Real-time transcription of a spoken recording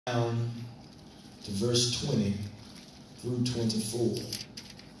Down to verse 20 through 24.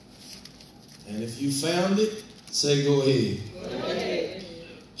 And if you found it, say go ahead. Go ahead.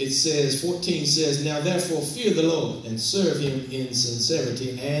 It says, 14 says, now therefore fear the Lord and serve him in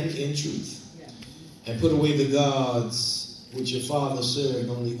sincerity and in truth. And put away the gods which your father served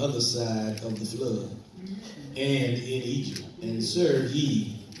on the other side of the flood and in Egypt, and serve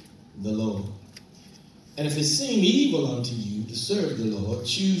ye the Lord. And if it seem evil unto you to serve the Lord,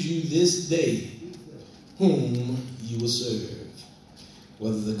 choose you this day whom you will serve,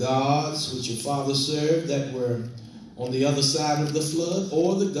 whether the gods which your father served that were on the other side of the flood,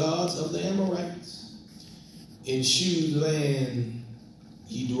 or the gods of the Amorites, in whose land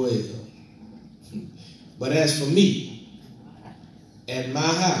ye dwell. But as for me and my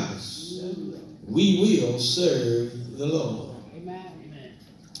house, we will serve the Lord. Amen.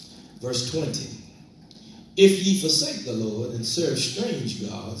 Verse 20. If ye forsake the Lord and serve strange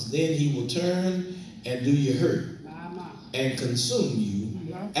gods, then he will turn and do you hurt and consume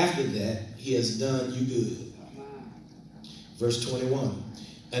you. After that, he has done you good. Verse 21.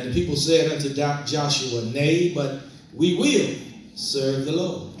 And the people said unto Joshua, nay, but we will serve the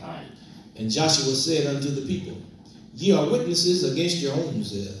Lord. And Joshua said unto the people, ye are witnesses against your own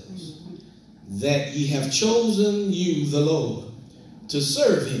selves, that ye have chosen you the Lord to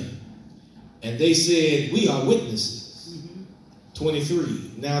serve him. And they said, we are witnesses.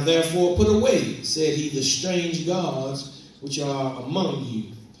 23. Now therefore put away, said he, the strange gods which are among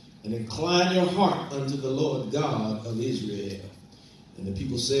you, and incline your heart unto the Lord God of Israel. And the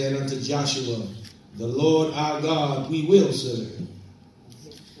people said unto Joshua, the Lord our God we will serve,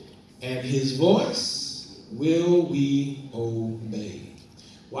 and his voice will we obey.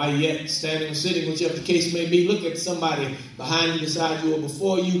 While yet standing or sitting, whichever the case may be, look at somebody behind you, beside you, or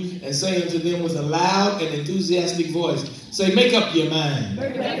before you, and say unto them with a loud and enthusiastic voice, say, make up your mind.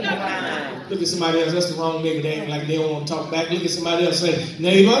 Make up your mind. Look at somebody else. That's the wrong neighbor. They act like they don't want to talk back. Look at somebody else. Say,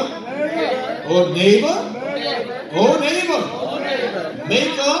 neighbor. Neighbor. Or neighbor. Neighbor. Or neighbor. Oh, neighbor.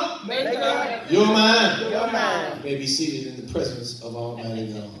 Make up your mind. Your mind. You may be seated in the presence of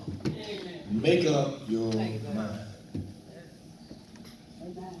Almighty God. Make up your mind.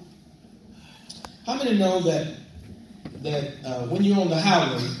 How many know that when you're on the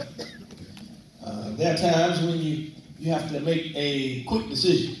highway, there are times when you have to make a quick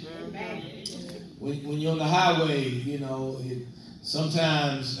decision. When you're on the highway,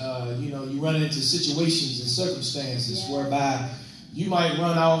 sometimes you run into situations and circumstances whereby you might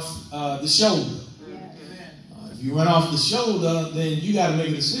run off the shoulder. If you run off the shoulder, then you got to make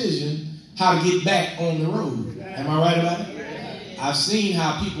a decision how to get back on the road. Am I right about it? I've seen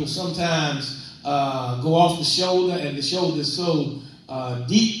how people sometimes go off the shoulder, and the shoulder is so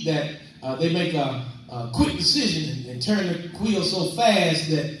deep that they make a quick decision and turn the wheel so fast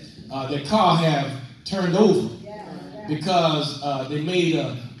that their car have turned over because they made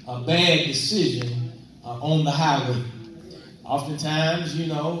a bad decision on the highway. Oftentimes,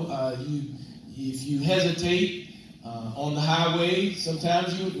 if you hesitate on the highway,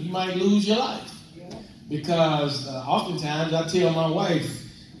 sometimes you might lose your life. Because oftentimes I tell my wife,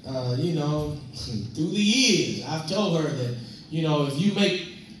 through the years, I've told her that,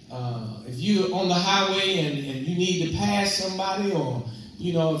 if you're on the highway and you need to pass somebody, or,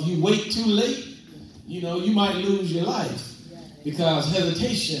 if you wait too late, you might lose your life. Because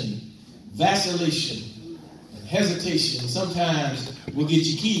hesitation, vacillation, and hesitation sometimes will get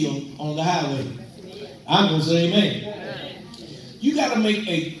you killed on the highway. I'm going to say amen. You got to make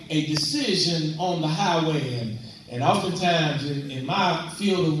a decision on the highway, and oftentimes in my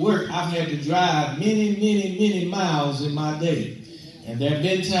field of work, I've had to drive many miles in my day. And there have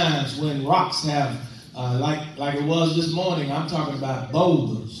been times when rocks have, like it was this morning, I'm talking about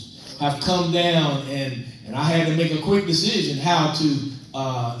boulders, have come down, and I had to make a quick decision how to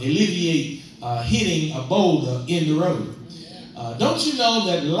alleviate hitting a boulder in the road. Don't you know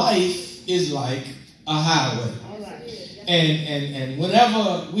that life is like a highway? And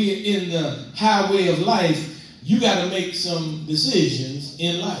whenever we're in the highway of life, you got to make some decisions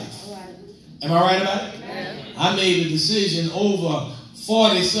in life. Am I right about it? I made a decision over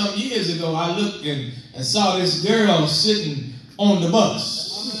 40-some years ago. I looked and saw this girl sitting on the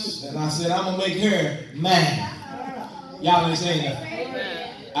bus. And I said, I'm going to make her mad. Y'all ain't saying that.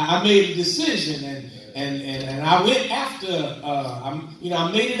 I made a decision, and I went after,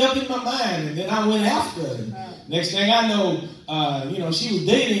 I made it up in my mind, and then I went after her. Next thing I know, she was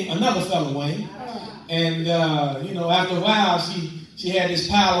dating another fellow, Wayne. And, after a while, she had this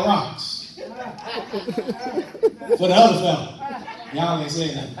pile of rocks for the other fellow. Y'all ain't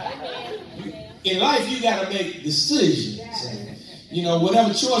saying that. In life, you got to make decisions. You know,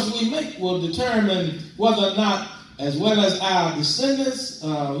 whatever choice we make will determine whether or not, as well as our descendants,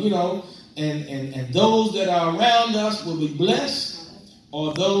 and those that are around us will be blessed,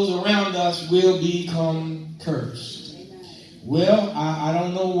 or those around us will become cursed. Well, I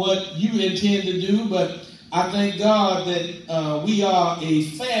don't know what you intend to do, but I thank God that we are a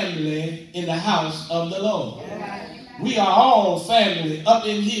family in the house of the Lord. We are all family up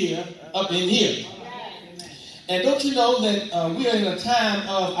in here. And don't you know that we are in a time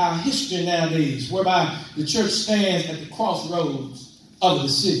of our history nowadays whereby the church stands at the crossroads of a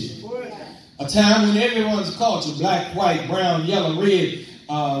decision. A time when everyone's culture, black, white, brown, yellow, red,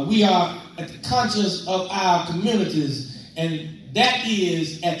 we are at the conscience of our communities, and that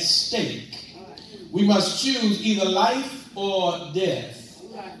is at stake. We must choose either life or death.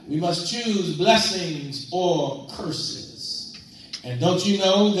 We must choose blessings or curses. And don't you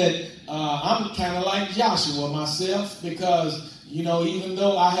know that I'm kind of like Joshua myself, because, you know, even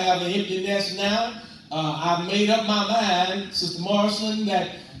though I have an empty nest now, I've made up my mind, Sister Morrison,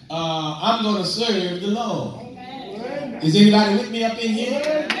 that I'm going to serve the Lord. Amen. Is anybody with me up in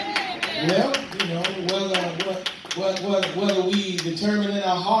here? Well, you know, whether we determine in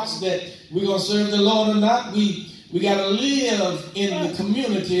our hearts that we're going to serve the Lord or not, we got to live in the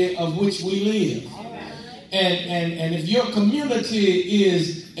community of which we live. And if your community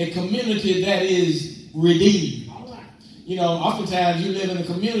is a community that is redeemed, you know, oftentimes you live in a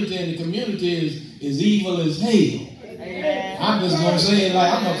community and the community is evil as hell. I'm just going to say it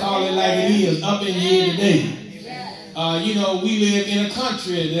like, I'm going to call it like it is up in here today. You know, we live in a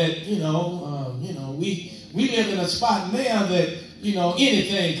country that, we live in a spot now that, you know,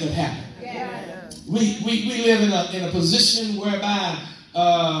 anything could happen. We live in a position whereby,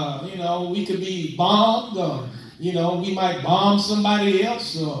 we could be bombed, or, we might bomb somebody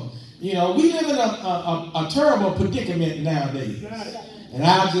else, or, we live in a terrible predicament nowadays. And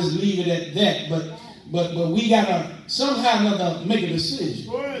I'll just leave it at that. But we got to somehow or another make a decision.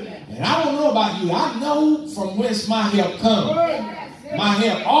 And I don't know about you. I know from whence my help comes. My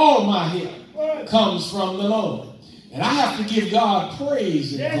help, all my help, comes from the Lord. And I have to give God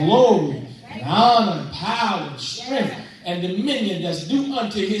praise and glory and honor and power and strength and dominion that's due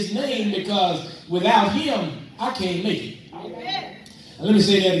unto his name, because without him, I can't make it. Let me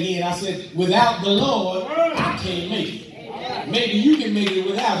say that again. I said, without the Lord, I can't make it. Maybe you can make it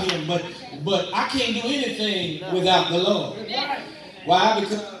without him, but I can't do anything without the Lord. Why?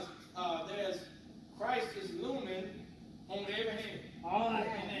 Because there's Christ is looming on every hand. All right,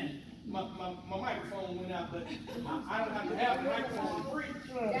 amen. My microphone went out, but I don't have to have the microphone to preach.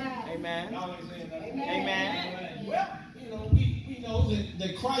 Amen. Y'all ain't saying that. Amen. Well, we know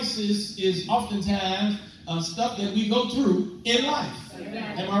that crisis is oftentimes stuff that we go through in life.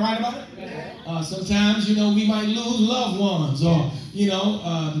 Am I right about it? Sometimes, we might lose loved ones, or,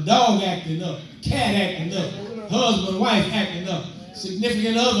 the dog acting up, cat acting up, husband, wife acting up,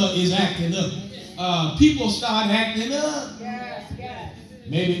 significant other is acting up. People start acting up.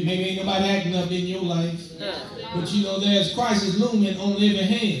 Maybe ain't nobody acting up in your life. But, there's crisis looming on every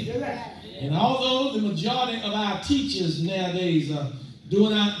hand. And although the majority of our teachers nowadays are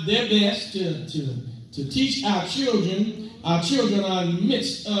doing their best to teach our children are in the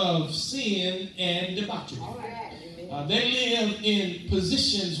midst of sin and debauchery. They live in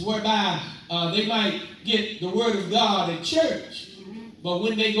positions whereby they might get the word of God at church, but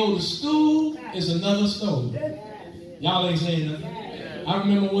when they go to school, it's another story. Y'all ain't saying nothing. I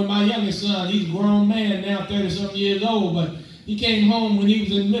remember when my youngest son, he's a grown man now, 30-something years old, but he came home when he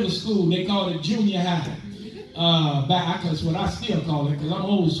was in middle school. They called it junior high. That's what I still call it, because I'm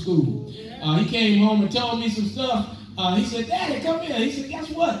old school. He came home and told me some stuff. He said, "Daddy, come here." He said, "Guess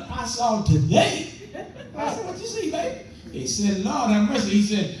what? I saw today." I said, "What you see, baby?" He said, "Lord have mercy." He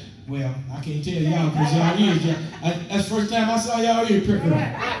said, "Well, I can't tell y'all because y'all ears. That's the first time I saw y'all ear prick up."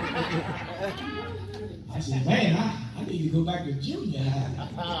 I said, "Man, I need to go back to junior high."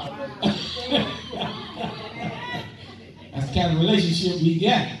 That's the kind of relationship we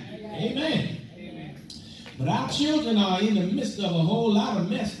got. Amen. But our children are in the midst of a whole lot of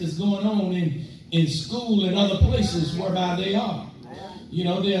mess that's going on in school and other places whereby they are.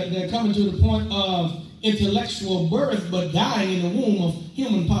 They're coming to the point of intellectual birth, but dying in the womb of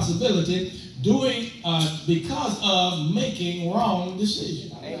human possibility, because of making wrong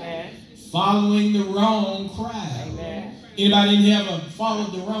decisions. Amen. Following the wrong crowd. Amen. Anybody in here ever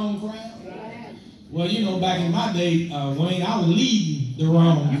followed the wrong crowd? Well, back in my day, Wayne, I was leading the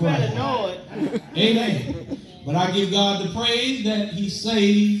wrong crowd. You better know it. Amen. But I give God the praise that he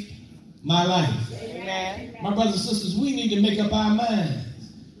saved my life. Amen. My brothers and sisters, we need to make up our minds.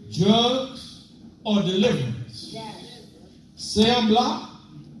 Drugs or deliverance? cell block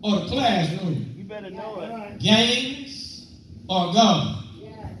or the classroom? You better know it. Games or God?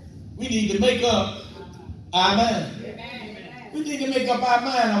 We need to make up our mind. We need to make up our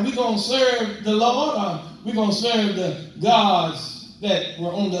mind. Are we going to serve the Lord, or are we going to serve the gods that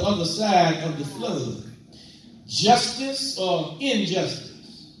were on the other side of the flood? Justice or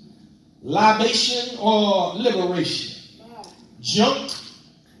injustice? Libation or liberation? Junk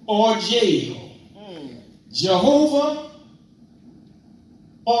or jail? Jehovah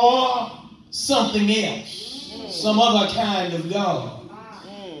or something else? Some other kind of God?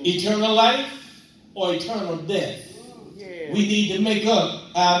 Eternal life or eternal death? We need to make up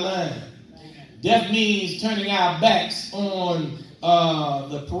our mind. Death means turning our backs on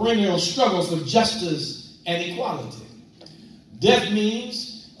the perennial struggle for justice and equality. Death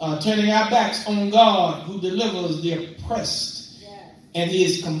means turning our backs on God, who delivers the oppressed and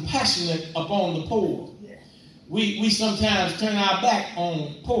is compassionate upon the poor. We sometimes turn our back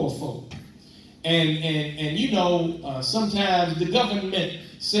on poor folk. And you know, sometimes the government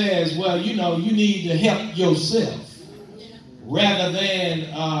says, well, you know, you need to help yourself, rather than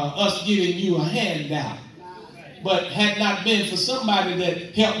us giving you a handout. But had not been for somebody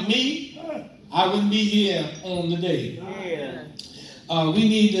that helped me, I wouldn't be here on the day. We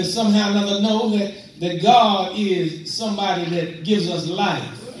need to somehow or another know that God is somebody that gives us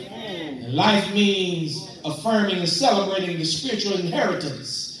life. And life means affirming and celebrating the spiritual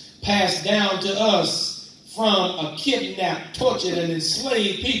inheritance passed down to us from a kidnapped, tortured, and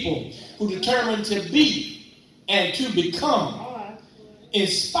enslaved people who determined to be and to become, in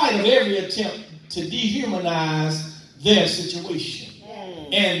spite of every attempt to dehumanize their situation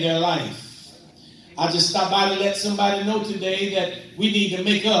and their life. I just stopped by to let somebody know today that we need to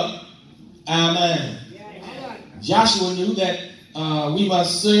make up our mind. Joshua knew that we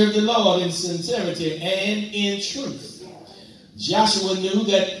must serve the Lord in sincerity and in truth. Joshua knew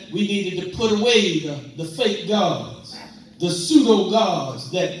that we needed to put away the fake gods, the pseudo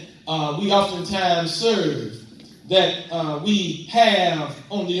gods that we oftentimes serve, that we have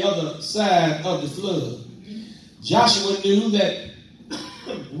on the other side of the flood. Joshua knew that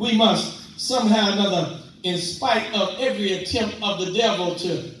we must somehow or another, in spite of every attempt of the devil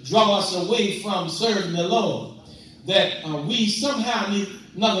to draw us away from serving the Lord, that we somehow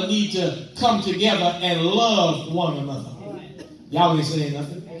need to come together and love one another. Y'all ain't saying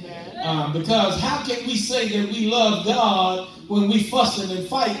nothing. Because how can we say that we love God when we fussing and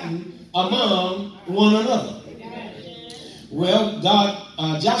fighting among one another? Well,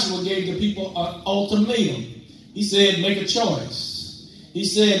 Joshua gave the people an ultimatum. He said, make a choice. He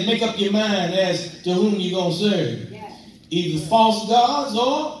said, make up your mind as to whom you're going to serve. Either false gods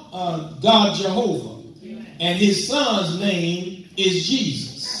or God Jehovah. And his son's name is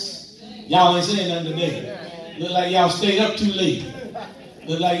Jesus. Y'all ain't saying nothing today. Look like y'all stayed up too late.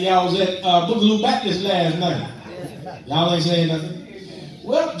 Look like y'all was at Boogaloo Baptist last night. Y'all ain't saying nothing.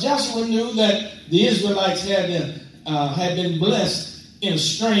 Well, Joshua knew that the Israelites had been blessed in a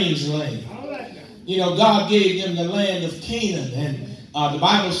strange land. You know, God gave them the land of Canaan, and the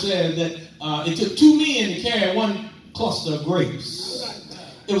Bible said that it took two men to carry one cluster of grapes.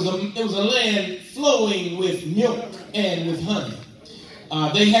 It was a land flowing with milk and with honey.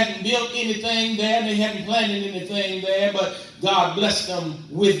 They hadn't built anything there, they hadn't planted anything there, but God blessed them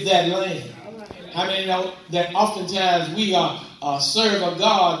with that land. How many know that oftentimes we serve a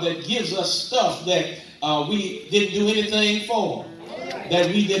God that gives us stuff that we didn't do anything for, that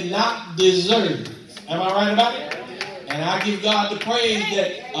we did not deserve? Am I right about it? And I give God the praise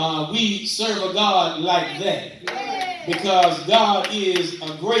that we serve a God like that, because God is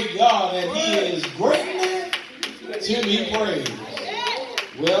a great God and he is greatly to be praised.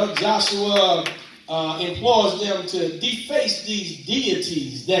 Well, Joshua implores them to deface these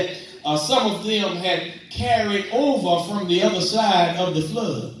deities that some of them had carried over from the other side of the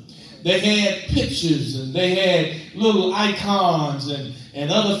flood. They had pictures and they had little icons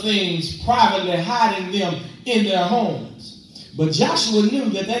and other things privately hiding them in their homes. But Joshua knew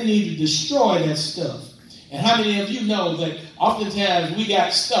that they needed to destroy that stuff. And how many of you know that oftentimes we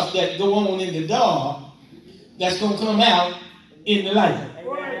got stuff that go on in the dark that's going to come out in the light?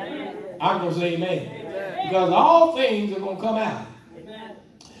 I'm going to say amen. Because all things are going to come out.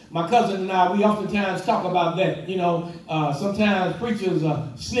 My cousin and I, we oftentimes talk about that. You know, sometimes preachers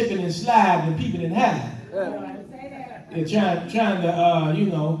are slipping and sliding and peeping and hiding. They're trying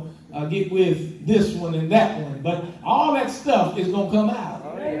to, get with this one and that one. But all that stuff is going to come out.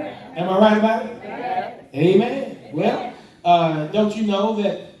 Am I right about it? Amen. Well, don't you know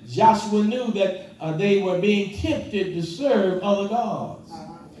that Joshua knew that they were being tempted to serve other gods?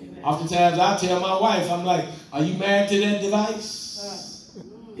 Oftentimes I tell my wife, I'm like, are you married to that device?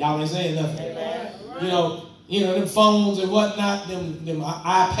 Y'all ain't saying nothing. You know, them phones and whatnot, them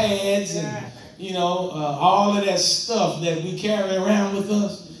iPads and, all of that stuff that we carry around with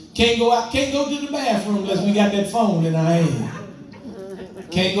us. Can't go to the bathroom unless we got that phone in our hand.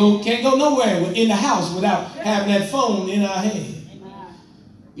 Can't go nowhere in the house without having that phone in our hand.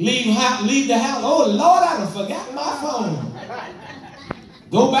 Leave the house. Oh Lord, I done forgot my phone.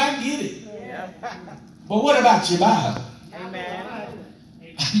 Go back and get it. But what about your Bible?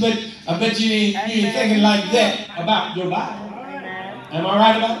 I bet you ain't thinking like that about your Bible. Am I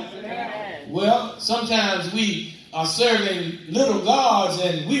right about it? Well, sometimes we are serving little gods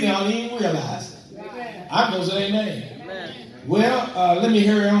and we don't even realize it. I'm going to say amen. Well, let me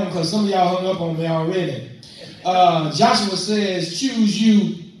hurry on because some of y'all hung up on me already. Joshua says, choose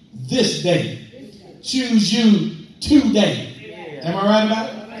you this day. Choose you today. Am I right about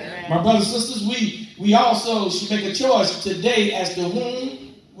it? My brothers and sisters, we also should make a choice today as to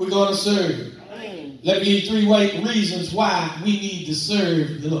whom we're going to serve. Let me give you 3 reasons why we need to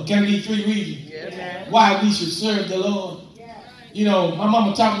serve the Lord. Can I give you 3 reasons why we should serve the Lord? You know, my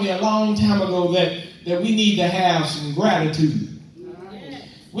mama taught me a long time ago that we need to have some gratitude.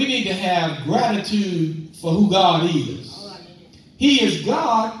 We need to have gratitude for who God is. He is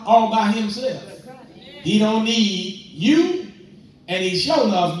God all by himself. He don't need you, and he sure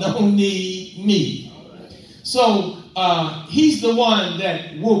enough don't need me. So he's the one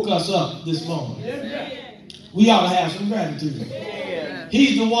that woke us up this morning. We ought to have some gratitude.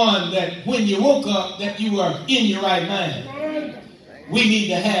 He's the one that when you woke up that you were in your right mind. We need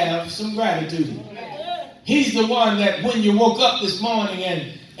to have some gratitude. He's the one that when you woke up this morning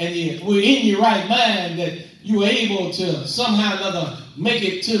and you were in your right mind that you were able to somehow or another make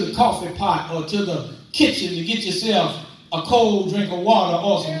it to the coffee pot or to the kitchen to get yourself a cold drink of water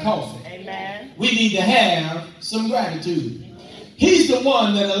or some coffee. We need to have some gratitude. He's the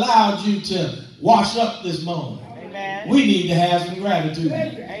one that allowed you to wash up this morning. We need to have some gratitude.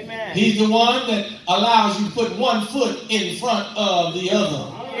 He's the one that allows you to put one foot in front of the other.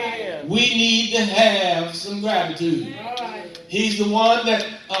 We need to have some gratitude. He's the one that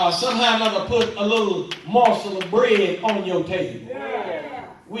somehow or another put a little morsel of bread on your table.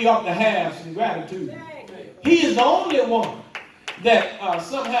 We ought to have some gratitude. He is the only one that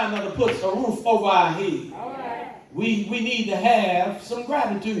somehow or another puts a roof over our head. We need to have some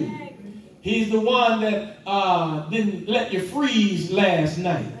gratitude. He's the one that didn't let you freeze last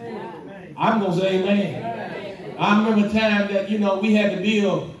night. I'm going to say amen. I remember a time that, we had to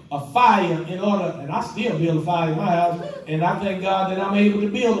build a fire in order, and I still build a fire in my house, and I thank God that I'm able to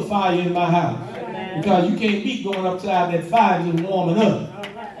build a fire in my house. Because you can't beat going upside that fire just warming up.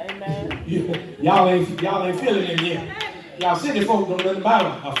 Y'all ain't feeling it yet. Y'all city folk don't know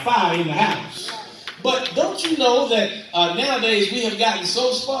about a fire in the house. But don't you know that nowadays we have gotten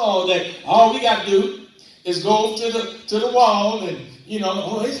so spoiled that all we got to do is go to the wall and,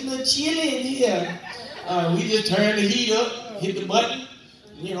 it's a little chilly in here. We just turn the heat up, hit the button,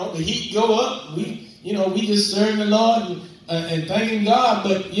 the heat go up. We just serve the Lord and thanking God.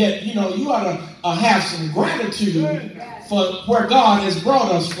 But yet, you ought to have some gratitude for where God has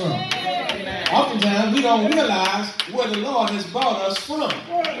brought us from. Oftentimes we don't realize where the Lord has brought us from.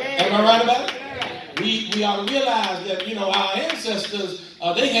 Am I right about it? We ought to realize that, our ancestors,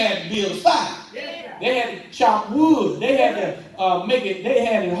 they had to build a fire. They had to chop wood. They had to they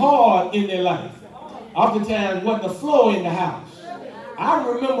had it hard in their life. Oftentimes wasn't a floor in the house. I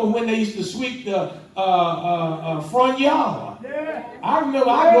remember when they used to sweep the front yard. I remember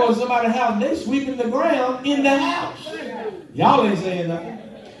I go to somebody's house and they sweeping the ground in the house. Y'all ain't saying nothing.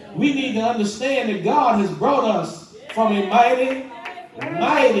 We need to understand that God has brought us from a mighty,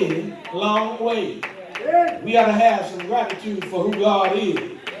 mighty long way. We ought to have some gratitude for who God is.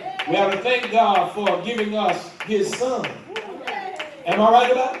 We ought to thank God for giving us his son. Am I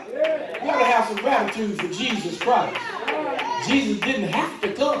right about it? We ought to have some gratitude for Jesus Christ. Jesus didn't have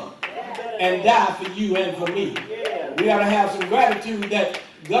to come and die for you and for me. We ought to have some gratitude that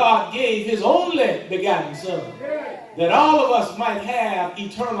God gave his only begotten son, that all of us might have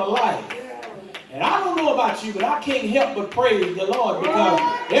eternal life. And I don't know about you, but I can't help but praise the Lord because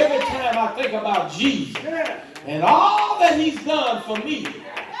every time I think about Jesus and all that he's done for me,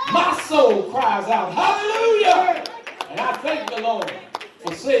 my soul cries out, hallelujah! And I thank the Lord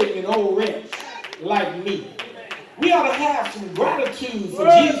for saving an old wretch like me. We ought to have some gratitude for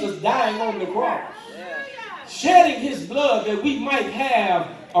Jesus dying on the cross, shedding his blood that we might have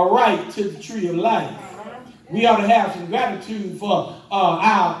a right to the tree of life. We ought to have some gratitude for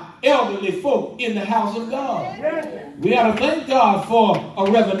our elderly folk in the house of God. We ought to thank God for a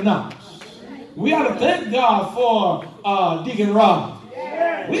Reverend Knox. We ought to thank God for Deacon Rob.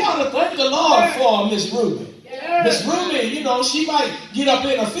 We ought to thank the Lord for Miss Ruby. Miss Ruby, you know, she might get up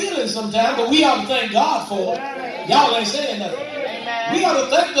in her feelings sometimes, but we ought to thank God for her. Y'all ain't saying nothing. We ought to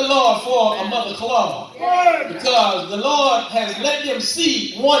thank the Lord for a Mother Claude, because the Lord has let them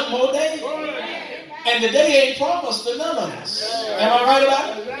see one more day, and the day ain't promised to none of us. Am I right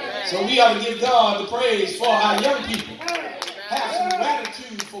about it? So we ought to give God the praise for our young people. Have some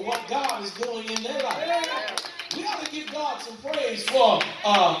gratitude for what God is doing in their life. We ought to give God some praise for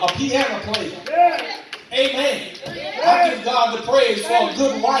a piano player. Amen. I give God the praise for a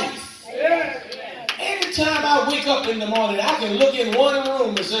good wife. Anytime I wake up in the morning, I can look in one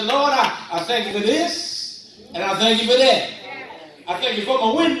room and say, Lord, I thank you for this, and I thank you for that. I thank you for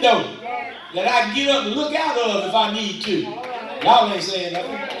my window that I can get up and look out of if I need to. Y'all ain't saying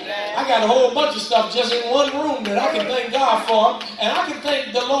nothing. I got a whole bunch of stuff just in one room that I can thank God for, and I can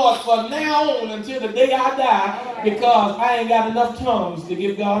thank the Lord for now on until the day I die, because I ain't got enough tongues to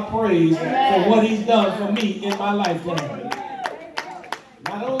give God praise for what he's done for me in my lifetime.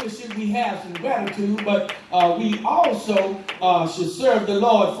 Not only should we have some gratitude, but we also should serve the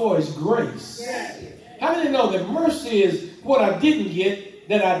Lord for his grace. How many know that mercy is what I didn't get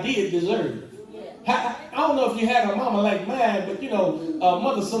that I did deserve? I don't know if you had a mama like mine, but you know,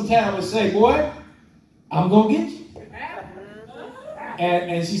 mother sometimes would say, boy, I'm going to get you.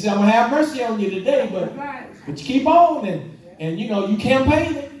 And she said, I'm going to have mercy on you today, but you keep on, and you know, you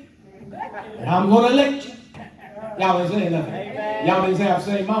campaign it. And I'm going to elect you. Y'all ain't saying nothing. Y'all didn't have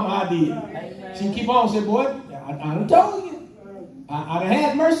the same mama I did. She keep on saying, boy, I done told you. I done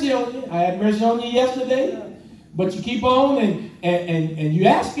had mercy on you. I had mercy on you yesterday. But you keep on and you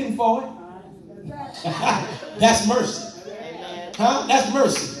asking for it. That's mercy. Huh? That's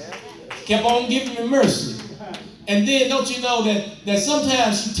mercy. Kept on giving me mercy. And then don't you know that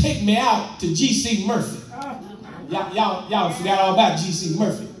sometimes she take me out to G.C. Murphy. Y'all forgot all about G.C.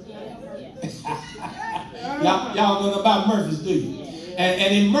 Murphy. Y'all know about Murphy's, do you?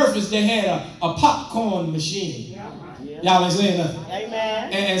 And in Murphy's they had a popcorn machine. Y'all ain't saying nothing.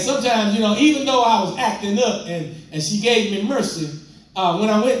 Amen. And sometimes, you know, even though I was acting up and she gave me mercy, when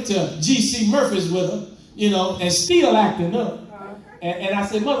I went to G.C. Murphy's with her, you know, and still acting up, and I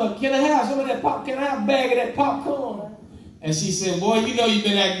said, Mother, can I have some of that pop? Can I have a bag of that popcorn? And she said, boy, you know you've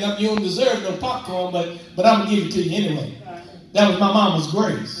been acting up. You don't deserve no popcorn, but I'm going to give it to you anyway. That was my mama's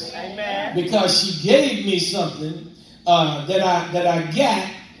grace. Amen. Because she gave me something that I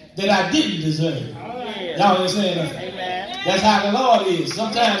got that I didn't deserve. Y'all ain't saying nothing. Amen. That's how the Lord is.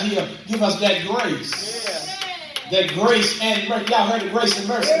 Sometimes he'll give us that grace. Yeah. That grace and mercy. Y'all heard of grace and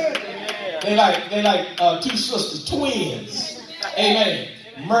mercy? Yeah. They like two sisters, twins. Amen.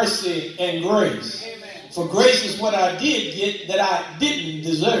 Mercy and grace. For grace is what I did get that I didn't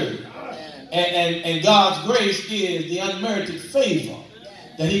deserve. And God's grace is the unmerited favor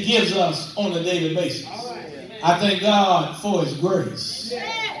that he gives us on a daily basis. I thank God for his grace.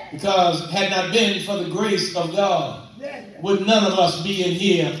 Because had not been for the grace of God, would none of us be in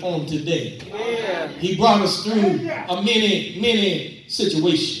here on today. He brought us through a many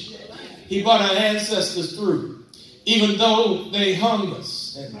situations. He brought our ancestors through. Even though they hung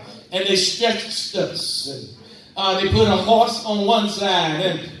us and they stretched us. They put a horse on one side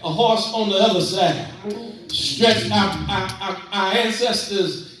and a horse on the other side. Stretched our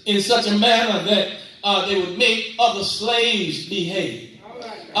ancestors in such a manner that they would make other slaves behave.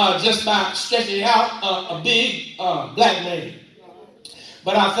 Just by stretching out a big black man.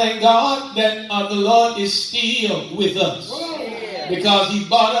 But I thank God that the Lord is still with us. Because he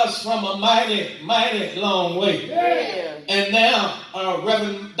brought us from a mighty long way. And now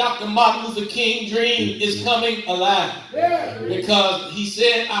Reverend Dr. Martin Luther King dream is coming alive. Because he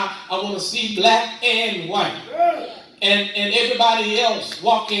said, I want to see black and white. And everybody else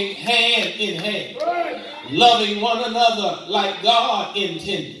walking hand in hand. Loving one another like God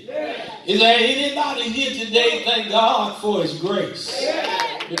intended. Is there anybody here today thank God for his grace?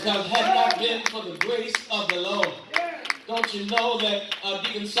 Because had not been for the grace of the Lord, don't you know that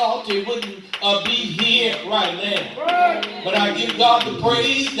Deacon Salty wouldn't be here right now? But I give God the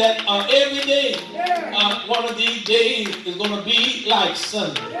praise that every day, one of these days is going to be like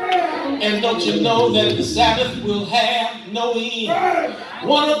Sunday. And don't you know that the Sabbath will have no end?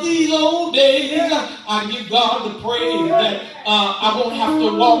 One of these old days, I give God the praise that I won't have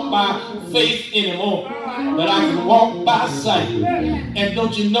to walk by faith anymore, but I can walk by sight. And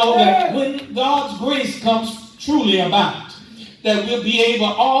don't you know that when God's grace comes truly about, that we'll be able,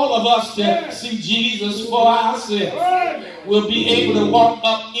 all of us, to see Jesus for ourselves. We'll be able to walk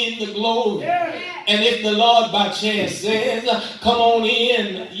up in the glory. And if the Lord by chance says, come on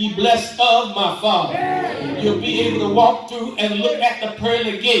in, ye blessed of my Father, you'll be able to walk through and look at the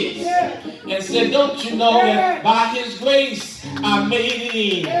pearly gates and say, don't you know that by his grace I made it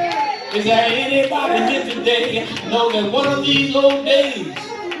in? Is there anybody here today know that one of these old days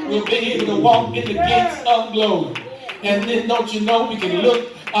we'll be able to walk in the gates of glory? And then don't you know we can look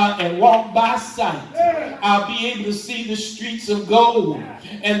and walk by sight. I'll be able to see the streets of gold.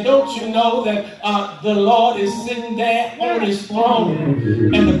 And don't you know that the Lord is sitting there on his throne.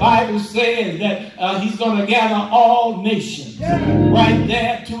 And the Bible says that he's going to gather all nations right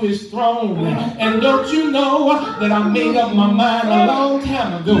there to his throne. And don't you know that I made up my mind a long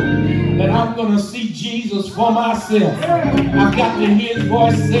time ago that I'm going to see Jesus for myself. I've got to hear his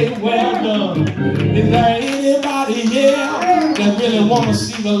voice say, well done. Is there anybody here that really want to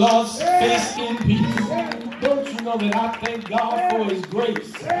see the Lord's face in peace? Don't you know that I thank God for his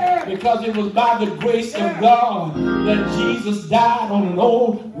grace? Because it was by the grace of God that Jesus died on an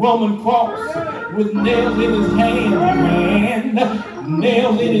old Roman cross with nails in his hands and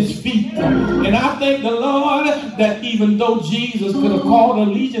nails in his feet. And I thank the Lord that even though Jesus could have called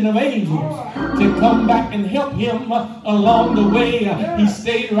a legion of angels to come back and help him along the way, he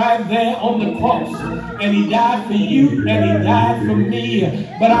stayed right there on the cross. And he died for you and he died for me.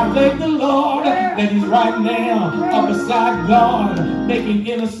 But I thank the Lord that he's right now beside God, making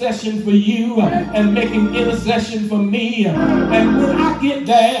intercession for you and making intercession for me. And when I get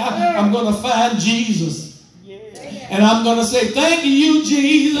there, I'm going to find Jesus. And I'm going to say, thank you,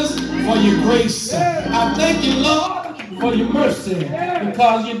 Jesus, for your grace. I thank you, Lord, for your mercy,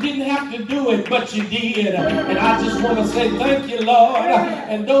 because you didn't have to do it, but you did. And I just want to say thank you, Lord.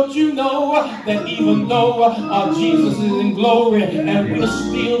 And don't you know that even though Jesus is in glory and we're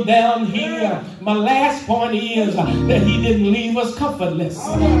still down here, my last point is that he didn't leave us comfortless,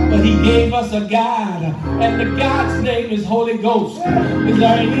 but he gave us a guide. And the God's name is Holy Ghost. Is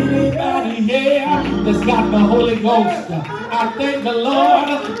there anybody here that's got the Holy Ghost? I thank the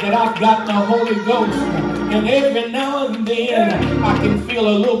Lord that I've got the Holy Ghost. And every now and then I can feel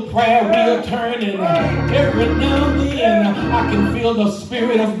a little prayer wheel turning. Every now and then I can feel the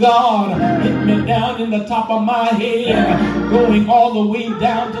Spirit of God hit me down in the top of my head, going all the way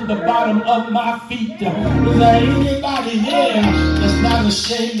down to the bottom of my feet. Is there anybody here that's not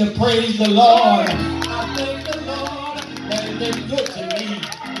ashamed to praise the Lord? I thank the Lord that he's been good to me.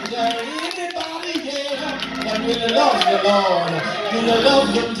 Is there anybody here that really loves the Lord? Do you love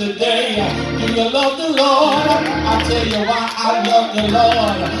him today? Do you love the Lord? I'll tell you why I love the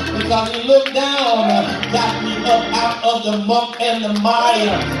Lord. Because he looked down, got me up out of the muck and the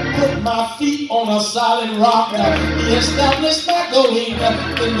mire, put my feet on a solid rock. He established my going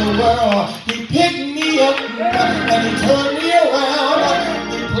in the world. He picked me up and he turned me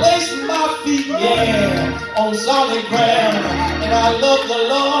around. He placed my feet, on solid ground. And I love the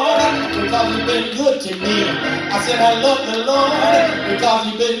Lord because he's been good to me. I said I love the Lord because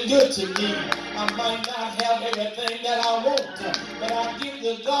he's been good to me. I might not have everything that I want, but I give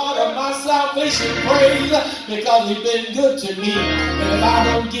the God of my salvation praise because he's been good to me. And if I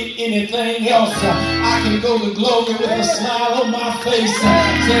don't get anything else, I can go to glory with a smile on my face,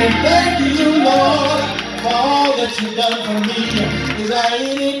 saying thank you, Lord, for all that you've done for me. Is there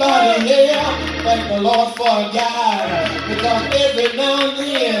anybody here? Thank the Lord for a guide. Because every now and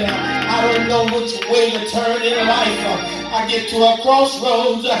then I don't know which way to turn in life. I get to a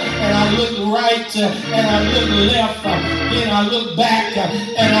crossroads and I look right and I look left, then I look back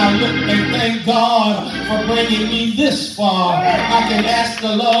and I look and thank God for bringing me this far. I can ask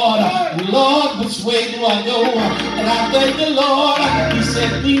the Lord, which way do I go? And I thank the Lord. He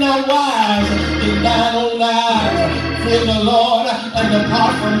said, be not wise in thine own eyes. Fear the Lord and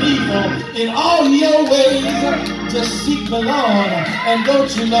depart from evil. In all your ways, just seek the Lord. And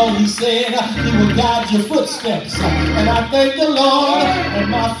don't you know, he said, he will guide your footsteps. And I thank the Lord, and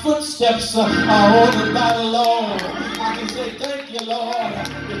my footsteps are ordered by the Lord. I can say thank you, Lord,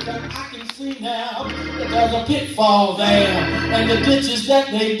 because I can see now that there's a pitfall there. And the ditches that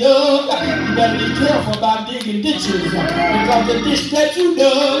they dug, you better be careful about digging ditches, because the ditch that you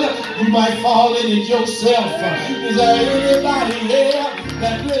dug, you might fall in it yourself. Is there anybody here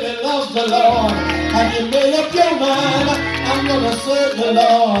that really loves the Lord? Have you made up your mind? I'm going to serve the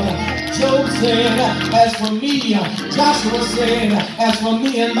Lord. Job said, as for me, Joshua said, as for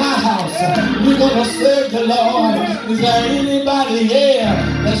me and my house, we're going to serve the Lord. Is there anybody here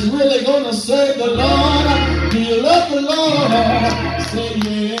that's really going to serve the Lord? Do you love the Lord? Say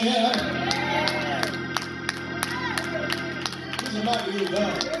yeah. to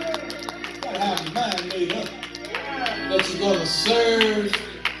God. You gotta have your mind made up that you're gonna serve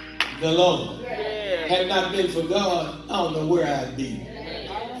the Lord. Had it not been for God, I don't know where I'd be.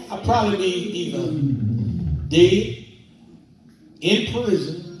 I'd probably be either dead, in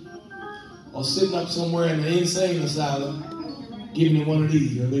prison, or sitting up somewhere in the insane asylum, giving me one of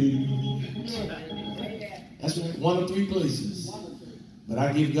these. That's one of three places. But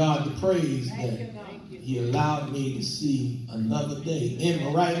I give God the praise that He allowed me to see another day in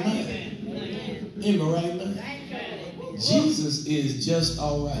my right mind. In my right mind. Jesus is just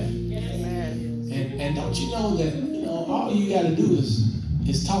all right. And don't you know that, all you got to do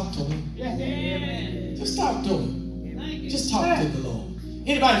is talk to Him. Just talk to Him. Just talk to the Lord.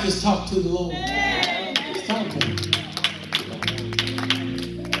 Anybody just talk to the Lord? Just talk to Him.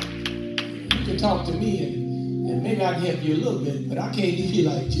 You can talk to me and maybe I can help you a little bit, but I can't do you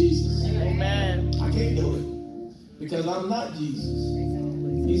like Jesus. Amen. I can't do it because I'm not Jesus.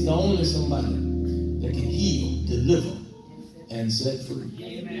 He's the only somebody that can heal, deliver, and set free.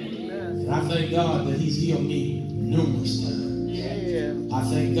 And I thank God that He's healed me numerous times. I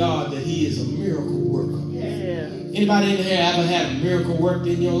thank God that He is a miracle worker. Anybody in here ever had a miracle worked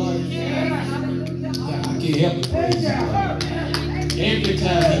in your life? Yeah, I can't help but praise God. Every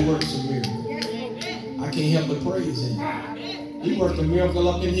time He works a miracle, I can't help but praise Him. He worked a miracle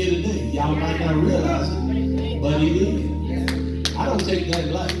up in here today. Y'all might not realize it, but He did. I don't take that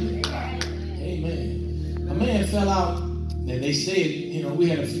lightly. Amen. A man fell out, and they said, we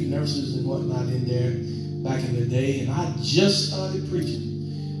had a few nurses and whatnot in there back in the day, and I just started preaching.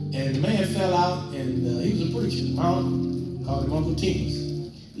 And the man fell out, and he was a preacher. Mom called him Uncle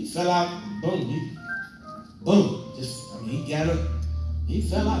Timus. He fell out, boom, he got up, he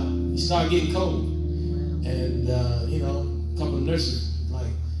fell out. He started getting cold. And, a couple of nurses,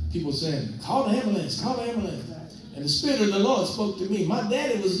 people saying, call the ambulance, call the ambulance. And the Spirit of the Lord spoke to me. My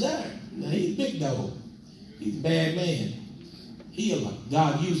daddy was there. Now, he's a big dog. He's a bad man. Healer.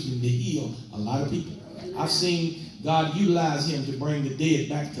 God used him to heal a lot of people. I've seen God utilize him to bring the dead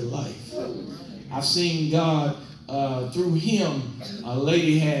back to life. I've seen God, through him, a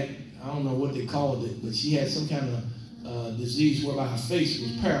lady had, I don't know what they called it, but she had some kind of disease whereby her face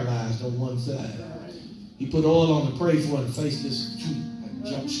was paralyzed on one side. He put oil on to pray for her, and the face just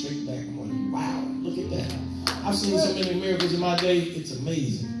jumped straight back. I'm like, wow, look at that. I've seen so many miracles in my day, it's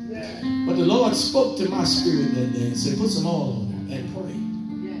amazing. But the Lord spoke to my spirit that day and said, put some oil on it and pray.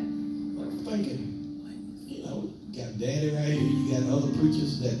 I'm thinking, you got Daddy right here, you got other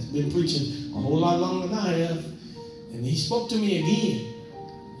preachers that's been preaching a whole lot longer than I have. And He spoke to me again.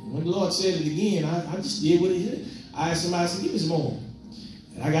 And when the Lord said it again, I just did what He said. I asked somebody, I said, give me some oil.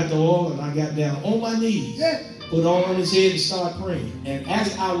 And I got the oil and I got down on my knees, put oil on his head and started praying. And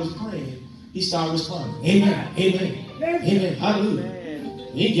as I was praying, he started responding. Amen, amen, amen, hallelujah.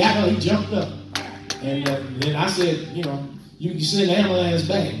 He got up, he jumped up. And then I said, you can send the ambulance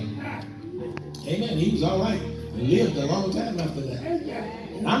back. Amen, he was all right. He lived a long time after that.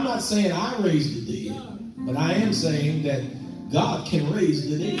 And I'm not saying I raised the dead, but I am saying that God can raise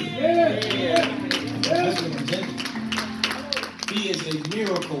the dead. That's what I'm saying. He is a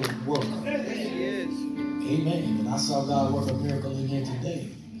miracle worker. Amen. And I saw God work a miracle in here today.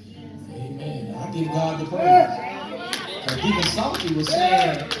 Amen. I give God the praise. And even Salty was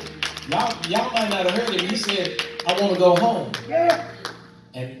saying, y'all might not have heard him. He said, I want to go home.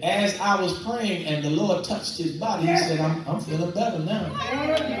 And as I was praying and the Lord touched his body, he said, I'm feeling better now.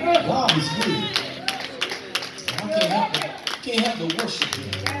 God is good. I can't help but worship him.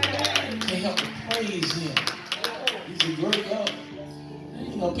 Can't help but praise him. He's a great God.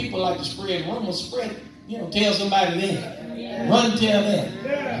 And, people like to spread rumors. Spread it. Tell somebody that. Run tell that.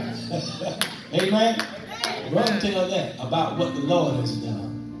 Amen. Run tell that about what the Lord has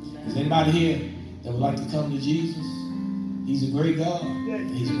done. Is anybody here that would like to come to Jesus? He's a great God.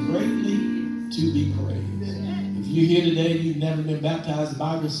 He's greatly to be praised. If you're here today and you've never been baptized, the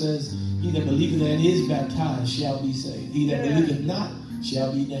Bible says, he that believeth and is baptized shall be saved. He that believeth not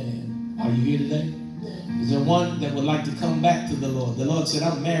shall be damned. Are you here today? Is there one that would like to come back to the Lord? The Lord said,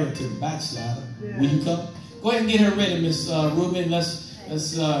 I'm married to the backslider. Will you come? Go ahead and get her ready, Miss Reuben. Let's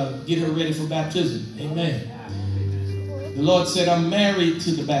get her ready for baptism. Amen. The Lord said, I'm married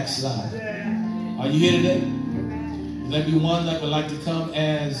to the backslider. Are you here today? Will there be one that would like to come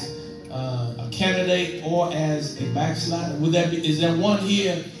as a candidate or as a backslider? Is there one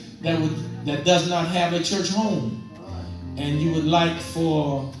here that does not have a church home? And you would like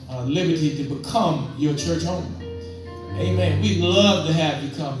for Liberty to become your church home? Amen. We'd love to have you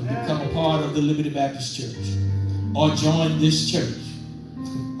come and become a part of the Liberty Baptist Church or join this church.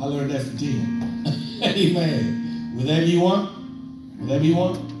 I learned that from Tim. Amen. Whatever you want, Will there be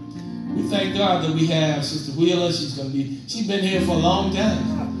one? We thank God that we have Sister Wheeler. She's been here for a long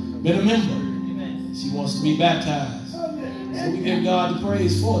time. Been a member. She wants to be baptized. So we give God the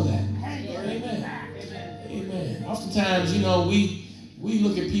praise for that. Amen. Amen. Oftentimes, we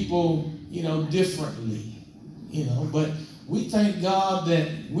look at people, differently, but we thank God that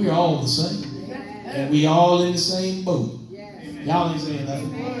we're all the same. And we all in the same boat. Y'all ain't saying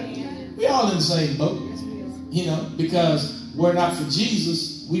nothing. We all in the same boat. Because were it not for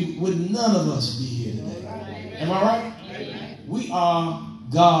Jesus, would none of us be here today. Am I right? We are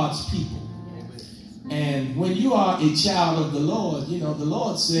God's people. And when you are a child of the Lord, the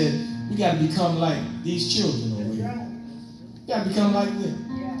Lord said, we got to become like these children over here. You got to become like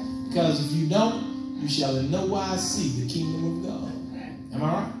them. Because if you don't, you shall in no wise see the kingdom of God. Am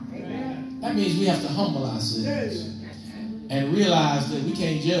I right? That means we have to humble ourselves and realize that we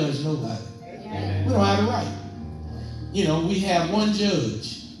can't judge nobody. We don't have the right. We have one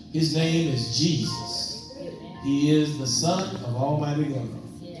judge. His name is Jesus. He is the Son of Almighty God.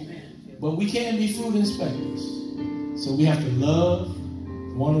 But we can be fruit inspectors. So we have to love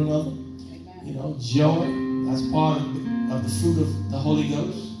one another. Joy. That's part of the fruit of the Holy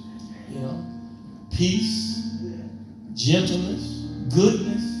Ghost. Peace, gentleness,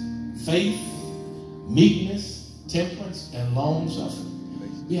 goodness, faith, meekness, temperance, and long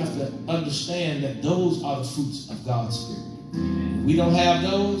suffering. We have to understand that those are the fruits of God's Spirit. If we don't have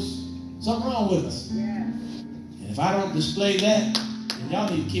those, something wrong with us. And if I don't display that, then y'all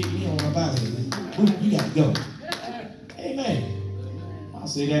need to kick me on up out of here. You got to go. Amen. I'll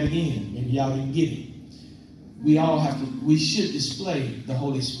say that again. Maybe y'all didn't get it. We should display the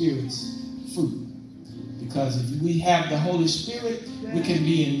Holy Spirit's fruit. Because if we have the Holy Spirit, we can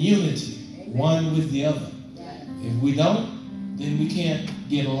be in unity, one with the other. If we don't, then we can't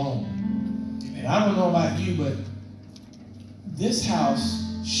get along. And I don't know about you, but this house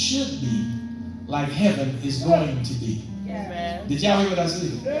should be like heaven is going to be. Did y'all hear what I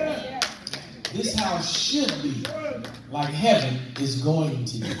said? This house should be like heaven is going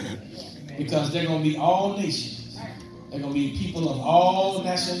to be. Because they're going to be all nations. They're going to be people of all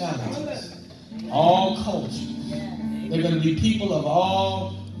nationalities, all cultures. They're going to be people of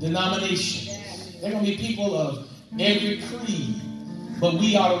all denominations. They're going to be people of every creed. But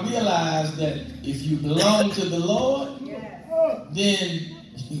we ought to realize that if you belong to the Lord, then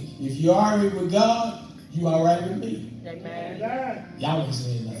if you're all right with God, you all right with me. Y'all ain't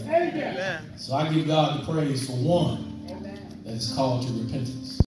saying nothing. So I give God the praise for one that is called to repentance.